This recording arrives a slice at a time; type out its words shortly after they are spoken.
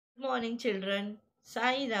Morning, children.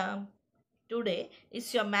 Sai Ram. Today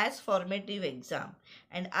is your maths formative exam,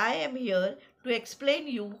 and I am here to explain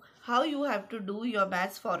you how you have to do your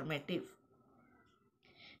maths formative.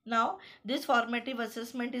 Now, this formative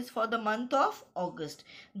assessment is for the month of August.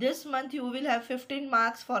 This month you will have 15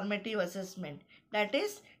 marks formative assessment. That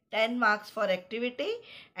is 10 marks for activity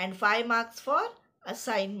and 5 marks for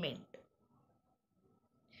assignment.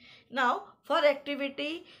 Now, for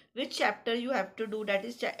activity, which chapter you have to do? That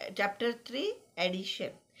is chapter 3,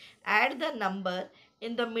 addition. Add the number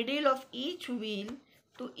in the middle of each wheel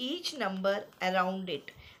to each number around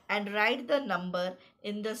it and write the number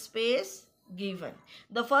in the space given.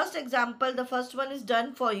 The first example, the first one is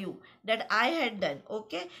done for you that I had done.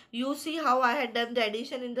 Okay, you see how I had done the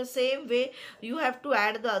addition. In the same way you have to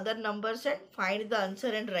add the other numbers and find the answer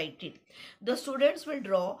and write it. The students will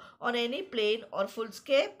draw on any plain or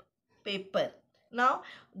full-scape paper. Now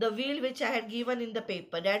the wheel which I had given in the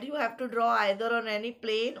paper, that you have to draw either on any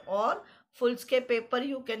plain or full-scape paper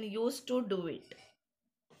you can use to do it.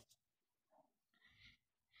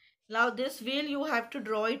 Now this wheel you have to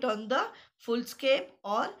draw it on the full-scape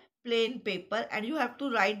or plain paper and you have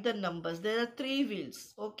to write the numbers. There are 3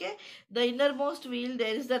 wheels. Okay, the innermost wheel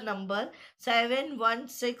there is the number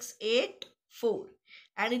 71684,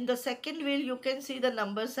 and in the second wheel you can see the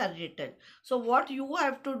numbers are written. So what you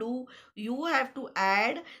have to do, you have to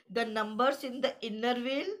add the numbers in the inner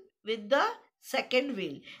wheel with the second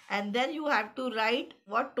wheel, and then you have to write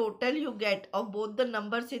what total you get of both the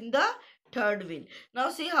numbers in the third wheel. Now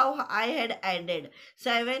see how I had added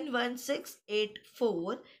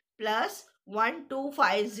 71684 plus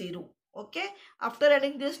 1250. Okay, after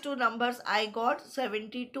adding these two numbers I got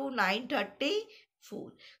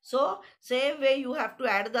 72,934. So same way you have to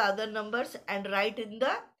add the other numbers and write in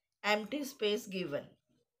the empty space given.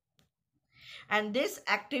 And this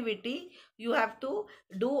activity you have to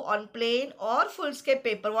do on plain or full-scape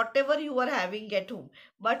paper, whatever you are having at home.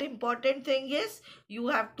 But important thing is you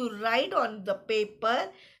have to write on the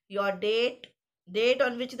paper your date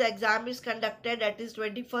on which the exam is conducted, that is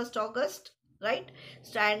 21st August, right?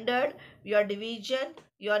 Standard, your division,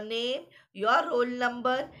 your name, your roll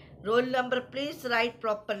number. Roll number please write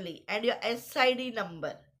properly, and your SID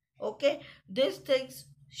number. Okay, these things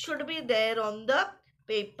should be there on the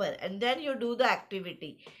paper, and then you do the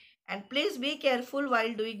activity. And please be careful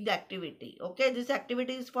while doing the activity. Okay, this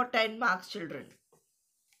activity is for 10 marks, children.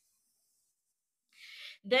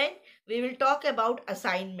 Then we will talk about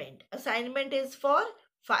assignment. Assignment is for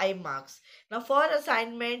 5 marks. Now for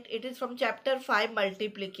assignment, it is from chapter 5,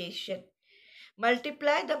 multiplication.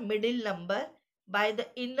 Multiply the middle number by the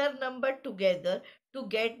inner number together to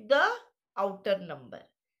get the outer number.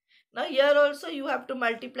 Now here also you have to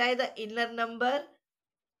multiply the inner number,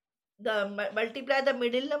 multiply the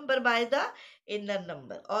middle number by the inner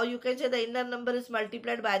number, or you can say the inner number is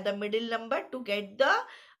multiplied by the middle number to get the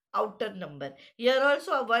outer number. Here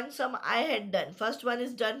also one sum I had done. First one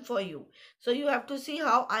is done for you. So you have to see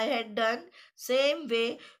how I had done. Same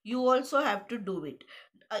way you also have to do it.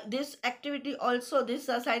 This activity also, this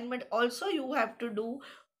assignment also you have to do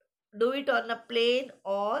it on a plain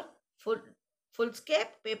or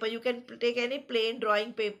full-scape paper. You can take any plain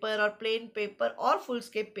drawing paper or plain paper or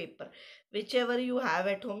full-scape paper. Whichever you have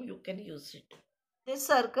at home, you can use it. This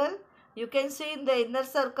circle, you can see in the inner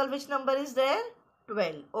circle which number is there?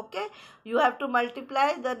 12. Okay, you have to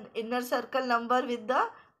multiply the inner circle number with the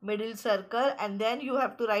middle circle, and then you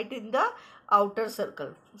have to write in the outer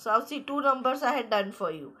circle. So see, 2 numbers I had done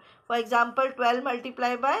for you. For example, 12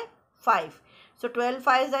 multiplied by 5. So 12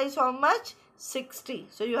 5s is how much? 60.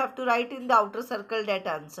 So you have to write in the outer circle that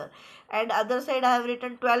answer. And other side I have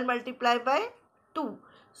written 12 multiplied by 2.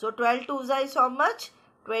 So 12 2s is how much?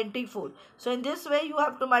 24. So in this way you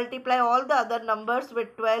have to multiply all the other numbers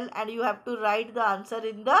with 12 and you have to write the answer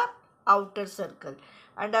in the outer circle.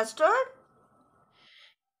 Understood?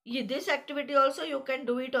 This activity also you can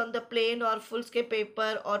do it on the plain or full-scape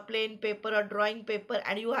paper or plain paper or drawing paper,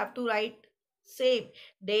 and you have to write same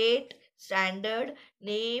date, standard,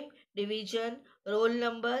 name, division, roll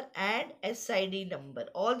number and SID number.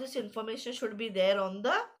 All this information should be there on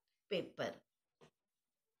the paper.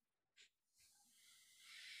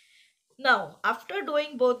 Now, after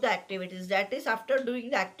doing both the activities, that is after doing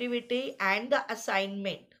the activity and the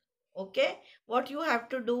assignment, okay, what you have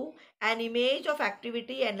to do, an image of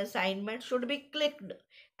activity and assignment should be clicked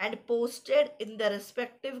and posted in the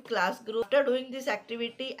respective class group. After doing this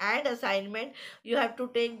activity and assignment, you have to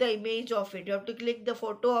take the image of it. You have to click the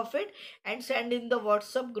photo of it and send in the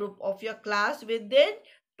WhatsApp group of your class within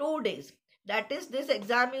 2 days. That is, this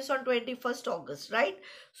exam is on 21st August, right?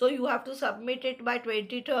 So you have to submit it by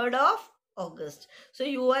 23rd of August. So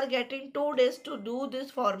you are getting 2 days to do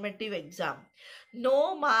this formative exam.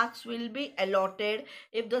 No marks will be allotted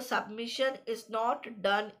if the submission is not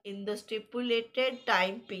done in the stipulated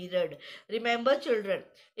time period. Remember children,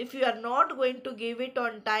 if you are not going to give it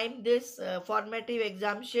on time, this formative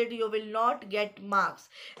exam sheet, you will not get marks.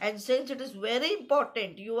 And since it is very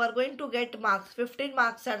important, you are going to get marks. 15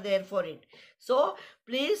 marks are there for it. So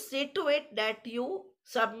please see to it that you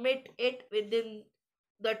submit it within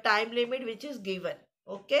the time limit which is given.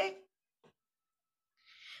 Okay,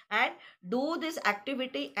 and do this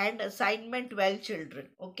activity and assignment well children.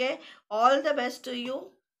 Okay, all the best to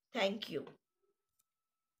you. Thank you.